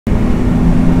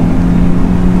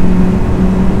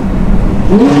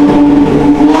Damn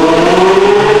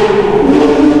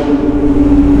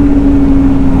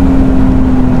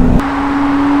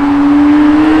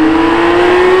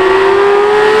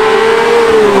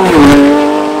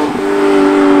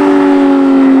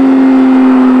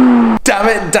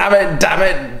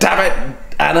it,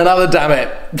 and another damn it.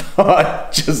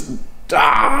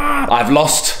 I've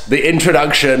lost the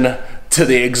introduction to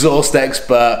the exhaust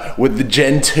expert with the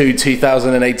Gen 2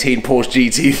 2018 Porsche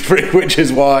GT3, which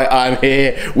is why I'm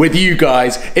here with you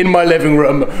guys in my living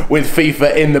room with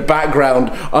FIFA in the background.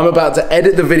 I'm about to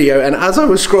edit the video, and as I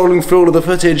was scrolling through all of the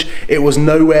footage, it was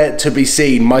nowhere to be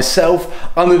seen.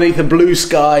 Myself underneath a blue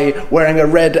sky, wearing a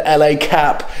red LA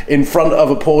cap in front of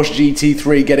a Porsche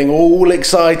GT3, getting all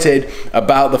excited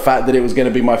about the fact that it was going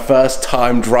to be my first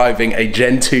time driving a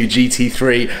Gen 2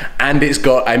 GT3, and it's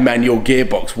got a manual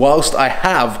gearbox. Whilst I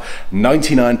have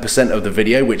 99% of the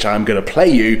video, which I'm going to play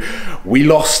you, we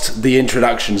lost the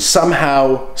introduction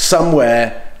somehow,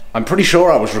 somewhere. I'm pretty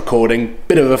sure I was recording,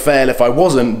 bit of a fail if I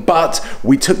wasn't, but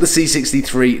we took the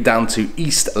C63 down to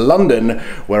East London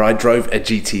where I drove a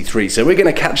GT3. So we're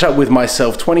going to catch up with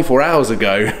myself 24 hours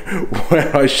ago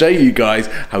where I show you guys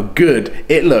how good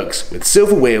it looks with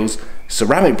silver wheels,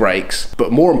 ceramic brakes,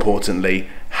 but more importantly,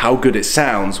 how good it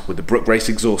sounds with the Brook Race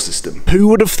exhaust system. Who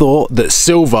would have thought that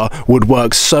silver would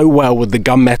work so well with the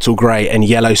gunmetal grey and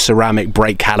yellow ceramic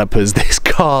brake calipers? This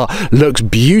car looks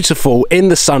beautiful in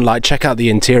the sunlight. Check out the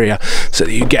interior so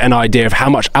that you get an idea of how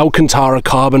much Alcantara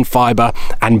carbon fibre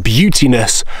and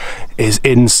beautiness is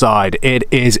inside. It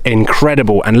is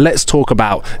incredible. And let's talk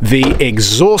about the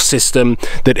exhaust system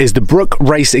that is the Brook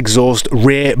Race exhaust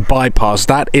rear bypass.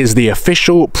 That is the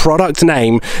official product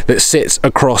name that sits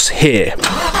across here.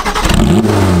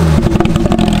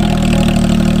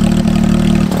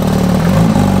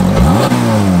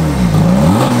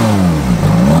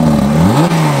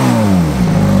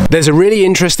 There's a really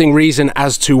interesting reason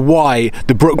as to why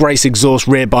the Brook Race exhaust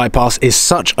rear bypass is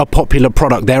such a popular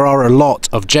product. There are a lot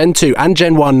of Gen 2 and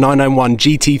Gen 1 991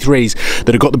 GT3s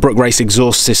that have got the Brook Race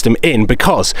exhaust system in,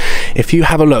 because if you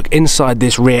have a look inside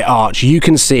this rear arch, you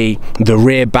can see the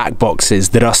rear back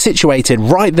boxes that are situated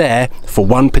right there for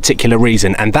one particular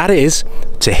reason, and that is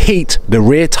to heat the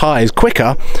rear tyres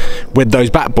quicker with those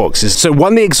back boxes. So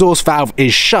when the exhaust valve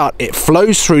is shut, it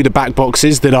flows through the back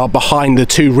boxes that are behind the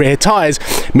two rear tyres,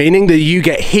 meaning that you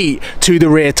get heat to the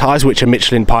rear tyres, which are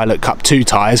Michelin Pilot Cup 2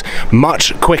 tyres,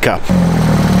 much quicker.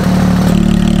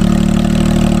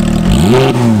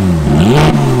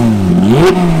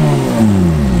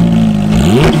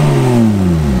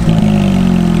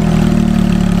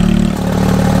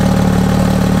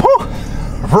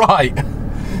 Right,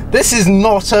 this is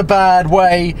not a bad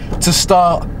way to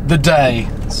start the day.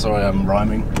 Sorry, I'm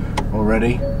rhyming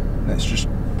already. Let's just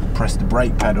press the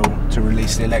brake pedal to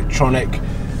release the electronic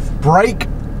brake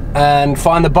and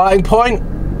find the biting point,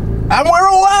 and we're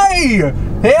away!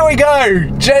 Here we go,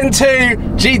 Gen 2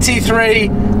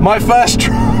 GT3, my first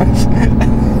drive.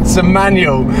 It's a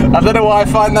manual. I don't know why I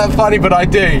find that funny, but I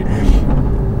do.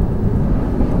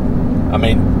 I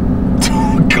mean,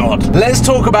 God. Let's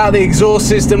talk about the exhaust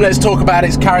system, let's talk about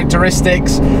its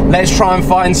characteristics, let's try and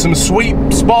find some sweet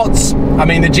spots. I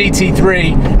mean, the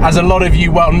GT3, as a lot of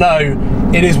you well know,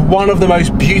 it is one of the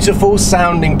most beautiful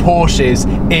sounding Porsches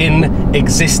in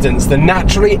existence. The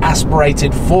naturally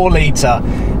aspirated 4-litre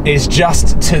is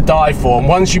just to die for, and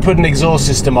once you put an exhaust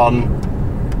system on,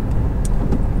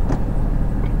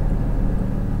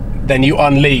 then you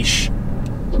unleash.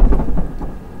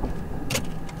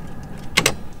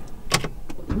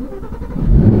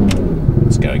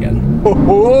 Go again.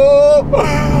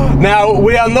 Now,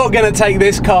 we are not going to take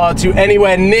this car to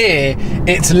anywhere near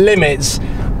its limits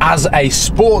as a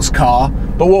sports car,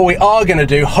 but what we are going to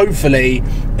do, hopefully,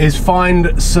 is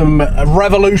find some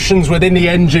revolutions within the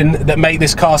engine that make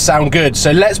this car sound good.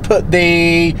 So let's put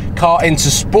the car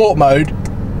into sport mode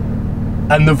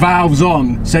and the valves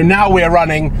on. So now we're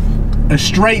running a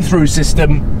straight through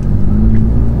system.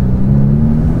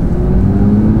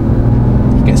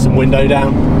 Get some window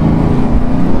down.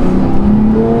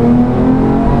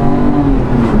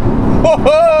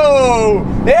 Whoa!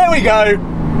 Here we go!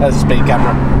 There's a speed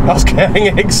camera. I was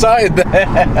getting excited there.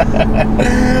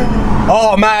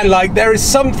 Oh man, like there is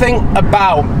something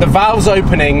about the valves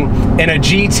opening in a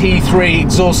GT3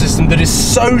 exhaust system that is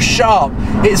so sharp.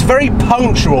 It's very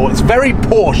punctual, it's very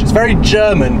Porsche, it's very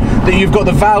German that you've got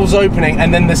the valves opening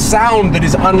and then the sound that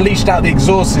is unleashed out the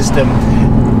exhaust system.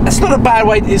 That's not a bad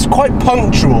way, it's quite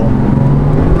punctual.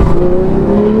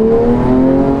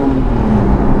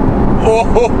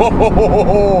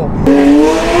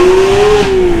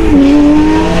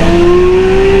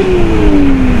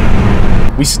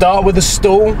 We start with a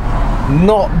stall,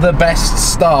 Not the best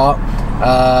start,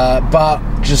 but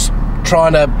just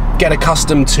trying to get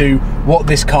accustomed to what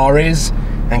this car is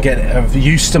and get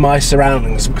used to my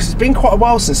surroundings, because it's been quite a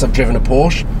while since I've driven a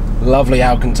Porsche. Lovely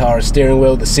Alcantara steering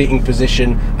wheel, the seating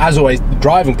position, as always, the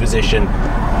driving position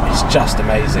is just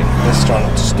amazing. Let's try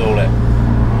not to stall it.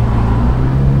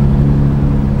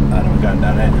 And we're going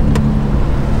down here.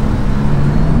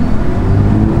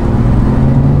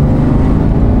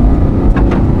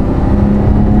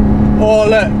 Oh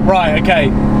look, right, okay.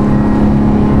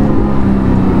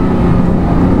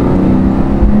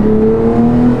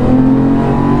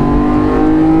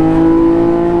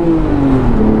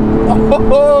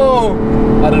 Oh,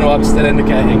 I don't know why I'm still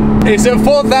indicating. It's at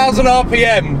 4,000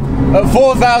 RPM. At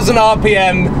 4,000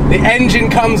 RPM, the engine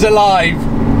comes alive.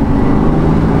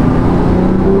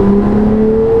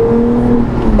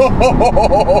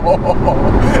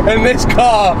 And this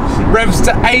ar revs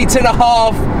to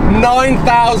 8.5,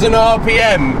 9,000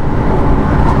 RPM.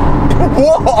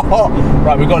 Whoa!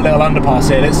 Right, we've got a little underpass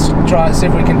here. Let's try and see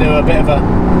if we can do a bit of a...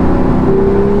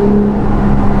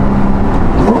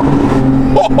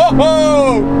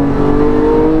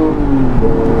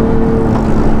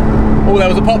 Oh, there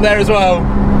was a pop there as well.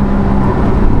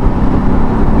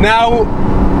 Now...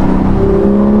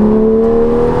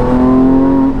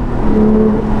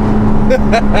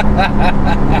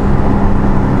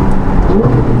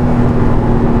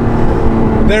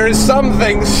 There is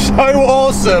something so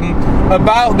awesome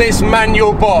about this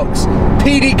manual box.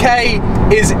 PDK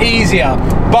is easier,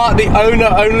 but the owner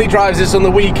only drives this on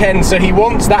the weekend, so he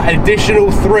wants that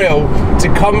additional thrill to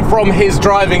come from his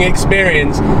driving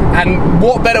experience. And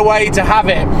what better way to have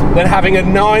it than having a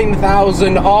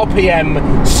 9,000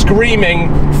 RPM screaming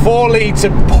 4-litre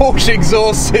Porsche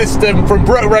exhaust system from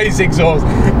Brook Race Exhaust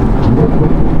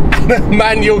and a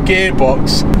manual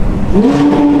gearbox.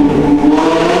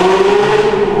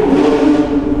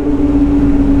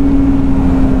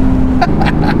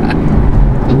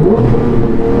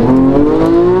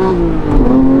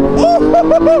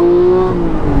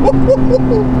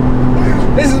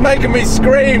 This is making me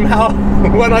scream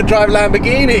when I drive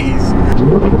Lamborghinis.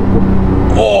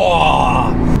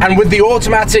 Oh. And with the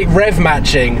automatic rev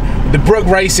matching, the Brook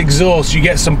Race exhaust, you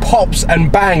get some pops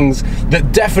and bangs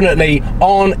that definitely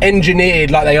aren't engineered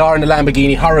like they are in the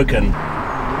Lamborghini Huracan.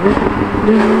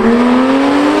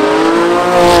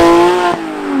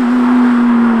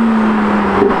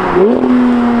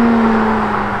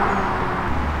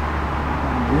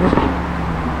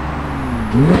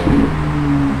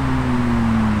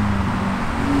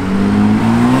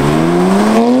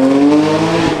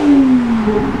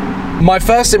 My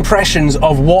first impressions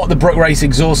of what the Brook Race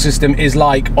exhaust system is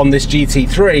like on this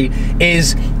GT3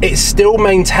 is it still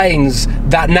maintains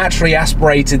that naturally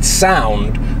aspirated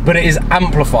sound, but it is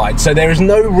amplified. So there is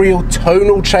no real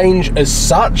tonal change as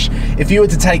such. If you were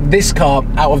to take this car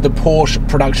out of the Porsche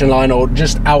production line or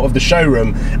just out of the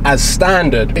showroom as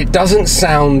standard, it doesn't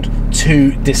sound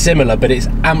too dissimilar, but it's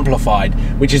amplified,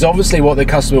 which is obviously what the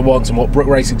customer wants, and what Brook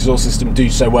Race exhaust system do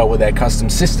so well with their custom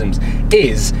systems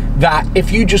is that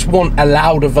if you just want a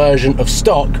louder version of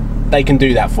stock, they can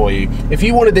do that for you. If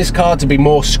you wanted this car to be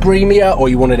more screamier, or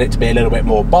you wanted it to be a little bit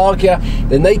more barkier,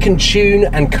 then they can tune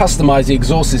and customize the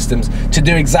exhaust systems to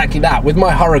do exactly that. With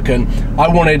my Huracan, I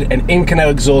wanted an Inconel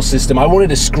exhaust system. I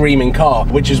wanted a screaming car,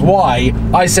 which is why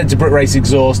I said to Brook Race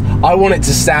Exhaust, I want it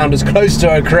to sound as close to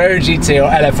a Carrera GT or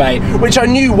LFA, which I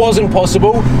knew wasn't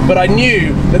possible, but I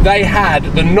knew that they had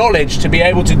the knowledge to be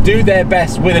able to do their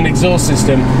best with an exhaust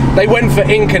system. They went for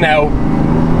Inconel.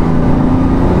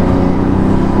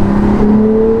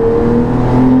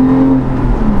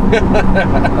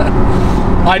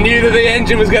 I knew that the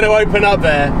engine was going to open up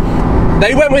there.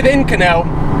 They went with Inconel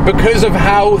because of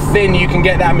how thin you can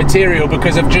get that material,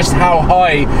 because of just how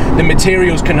high the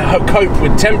materials can cope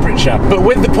with temperature. But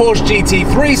with the Porsche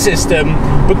GT3 system,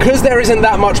 because there isn't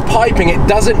that much piping, it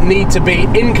doesn't need to be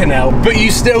Inconel, but you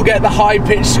still get the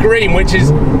high-pitched scream, which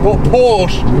is what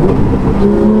Porsche...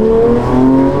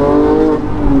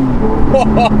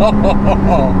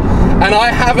 And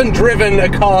I haven't driven a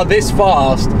car this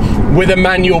fast with a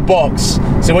manual box.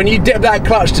 So when you dip that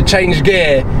clutch to change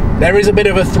gear, there is a bit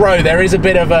of a throw, there is a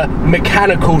bit of a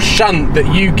mechanical shunt that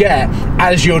you get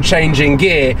as you're changing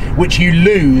gear, which you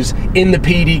lose in the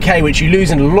PDK, which you lose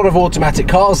in a lot of automatic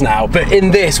cars now. But in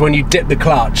this, when you dip the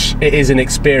clutch, it is an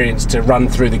experience to run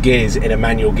through the gears in a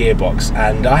manual gearbox.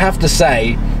 And I have to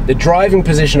say, the driving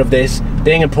position of this,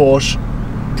 being a Porsche,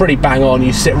 pretty bang on.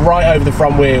 You sit right over the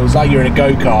front wheels like you're in a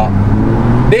go-kart.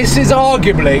 This is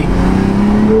arguably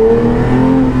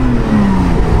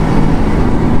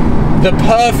the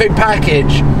perfect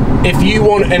package if you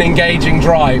want an engaging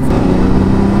drive.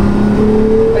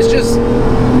 Let's just...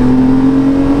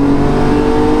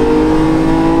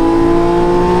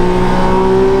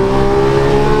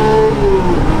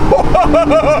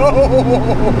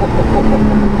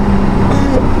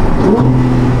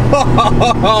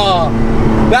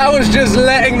 That was just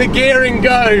letting the gearing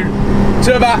go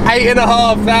to about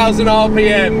 8,500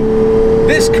 RPM.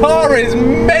 This car is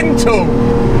mental.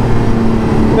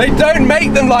 They don't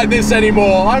make them like this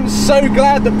anymore. I'm so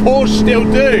glad that Porsche still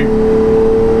do.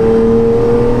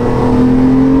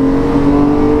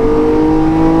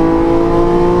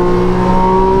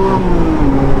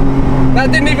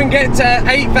 That didn't even get to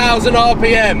 8,000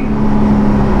 RPM.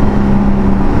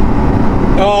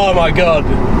 Oh my God.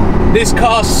 This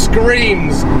car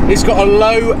screams. It's got a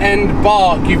low end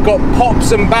bark. You've got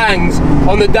pops and bangs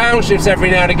on the downshifts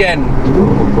every now and again.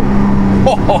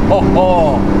 Ho, ho, ho,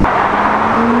 ho.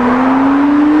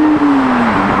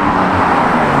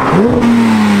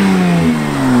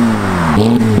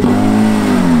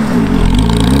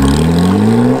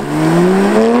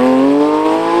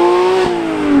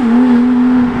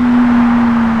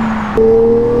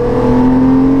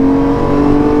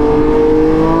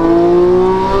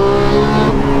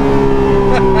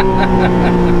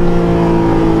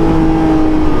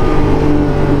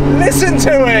 Listen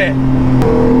to it!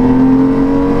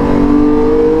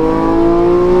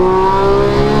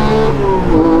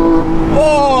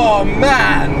 Oh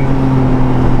man!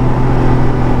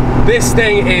 This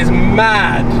thing is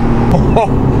mad.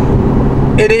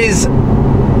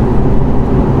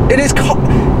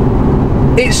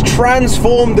 It's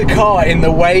transformed the car in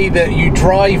the way that you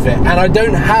drive it, and I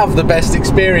don't have the best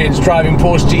experience driving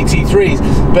Porsche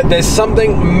GT3s, but there's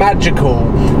something magical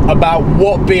about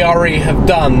what BRE have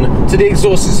done to the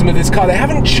exhaust system of this car. They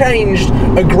haven't changed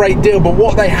a great deal, but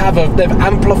what they have, they've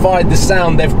amplified the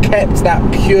sound, they've kept that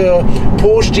pure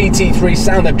Porsche GT3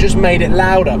 sound, they've just made it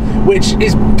louder, which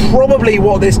is probably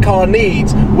what this car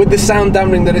needs with the sound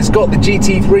dampening that it's got. The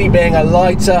GT3 being a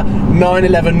lighter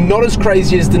 911, not as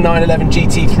crazy as the 911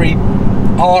 GT3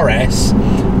 RS,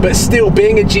 but still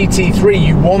being a GT3,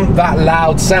 you want that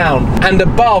loud sound. And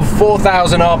above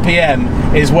 4,000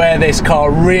 RPM is where this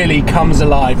car really comes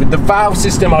alive. With the valve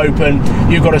system open,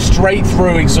 you've got a straight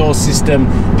through exhaust system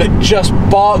that just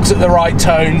barks at the right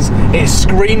tones. It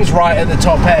screams right at the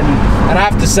top end. And I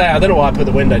have to say, I don't know why I put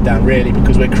the window down really,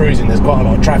 because we're cruising. There's quite a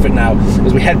lot of traffic now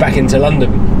as we head back into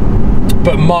London.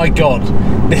 But my God,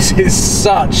 this is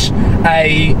such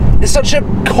a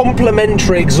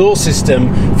complementary exhaust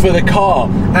system for the car.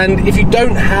 And if you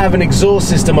don't have an exhaust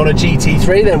system on a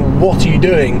GT3, then what are you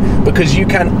doing? Because you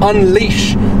can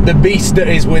unleash the beast that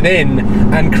is within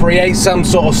and create some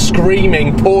sort of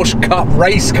screaming Porsche Cup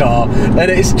race car.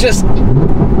 And it's just...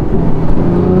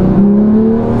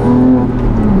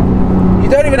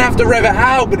 don't even have to rev it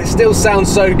out, but it still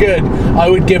sounds so good. I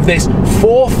would give this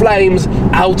 4 flames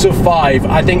out of 5.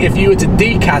 I think if you were to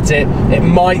decat it, it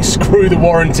might screw the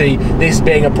warranty, this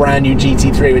being a brand new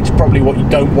GT3, which is probably what you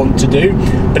don't want to do.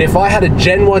 But if I had a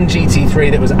Gen 1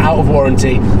 GT3 that was out of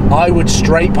warranty, I would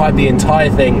straight pipe the entire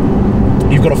thing.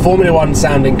 You've got a Formula 1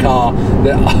 sounding car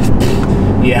that,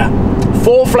 yeah.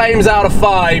 4 flames out of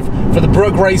 5 for the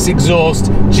Brook Race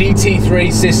exhaust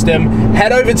GT3 system.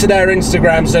 Head over to their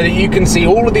Instagram so that you can see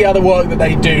all of the other work that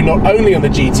they do, not only on the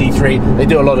GT3, they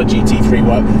do a lot of GT3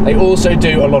 work, they also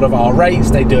do a lot of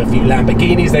R8s, they do a few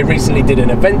Lamborghinis, they recently did an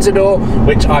Aventador,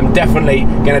 which I'm definitely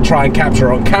going to try and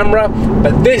capture on camera,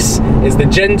 but this is the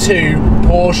Gen 2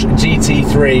 Porsche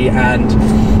GT3, and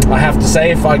I have to say,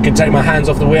 if I could take my hands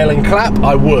off the wheel and clap,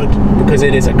 I would, because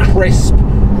it is a crisp,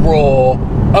 raw,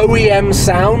 OEM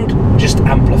sound, just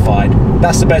amplified.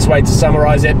 That's the best way to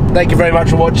summarize it. Thank you very much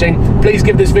for watching. Please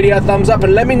give this video a thumbs up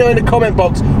and let me know in the comment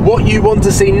box what you want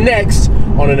to see next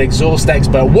on An Exhaust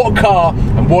Expert. What car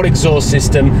and what exhaust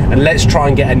system, and let's try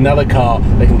and get another car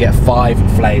that can get 5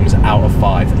 flames out of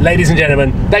 5. Ladies and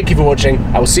gentlemen, thank you for watching.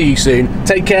 I will see you soon.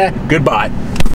 Take care. Goodbye.